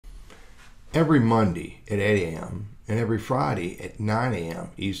Every Monday at 8 a.m. and every Friday at 9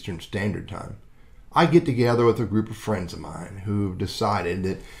 a.m. Eastern Standard Time, I get together with a group of friends of mine who've decided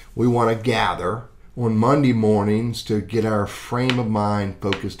that we want to gather on Monday mornings to get our frame of mind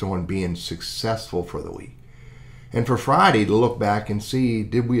focused on being successful for the week. And for Friday to look back and see,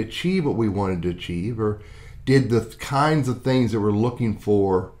 did we achieve what we wanted to achieve, or did the kinds of things that we're looking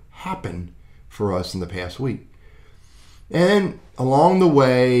for happen for us in the past week? And along the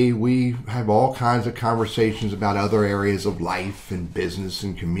way, we have all kinds of conversations about other areas of life and business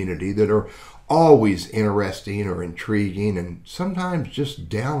and community that are always interesting or intriguing and sometimes just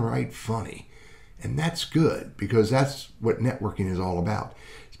downright funny. And that's good, because that's what networking is all about.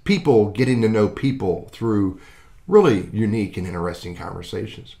 It's people getting to know people through really unique and interesting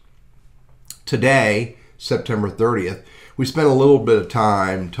conversations. Today, September 30th, we spent a little bit of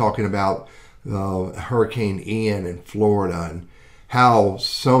time talking about Hurricane Ian in Florida and how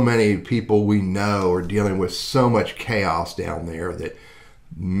so many people we know are dealing with so much chaos down there that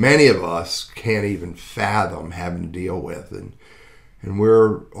many of us can't even fathom having to deal with. And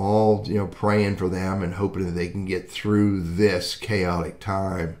we're all, praying for them and hoping that they can get through this chaotic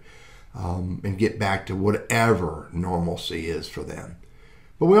time and get back to whatever normalcy is for them.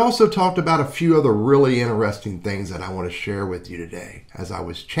 But we also talked about a few other really interesting things that I want to share with you today, as I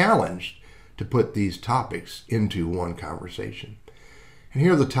was challenged to put these topics into one conversation. And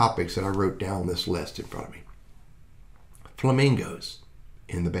here are the topics that I wrote down on this list in front of me. Flamingos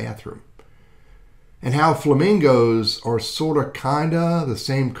in the bathroom. And how flamingos are sort of kinda the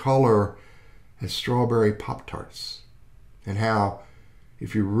same color as strawberry Pop-Tarts. And how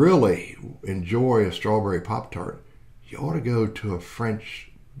if you really enjoy a strawberry Pop-Tart, you ought to go to a French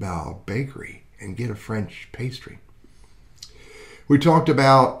bakery and get a French pastry. We talked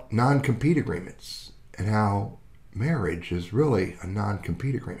about non-compete agreements and how marriage is really a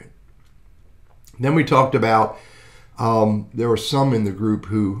non-compete agreement. Then we talked about there were some in the group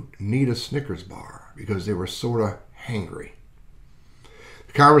who need a Snickers bar because they were sort of hangry.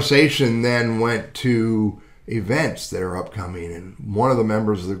 The conversation then went to events that are upcoming, and one of the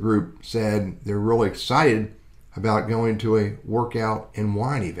members of the group said they're really excited about going to a workout and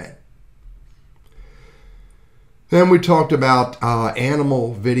wine event. Then we talked about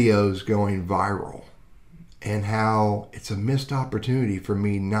animal videos going viral and how it's a missed opportunity for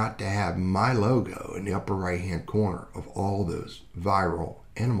me not to have my logo in the upper right-hand corner of all those viral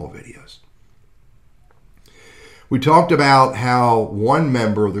animal videos. We talked about how one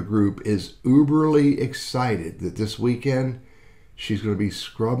member of the group is uberly excited that this weekend she's going to be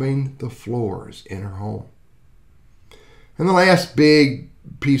scrubbing the floors in her home. And the last big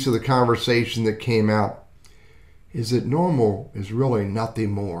piece of the conversation that came out is that normal is really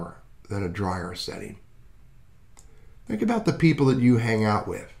nothing more than a dryer setting. Think about the people that you hang out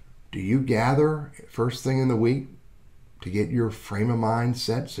with. Do you gather first thing in the week to get your frame of mind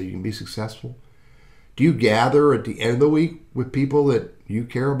set so you can be successful? Do you gather at the end of the week with people that you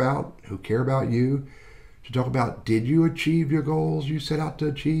care about, who care about you, to talk about, did you achieve your goals you set out to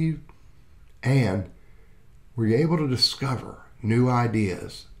achieve? And were you able to discover new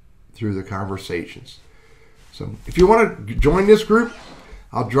ideas through the conversations? So if you want to join this group,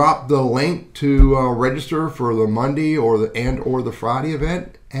 I'll drop the link to register for the Monday or the Friday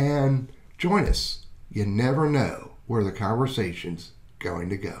event and join us. You never know where the conversation's going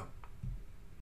to go.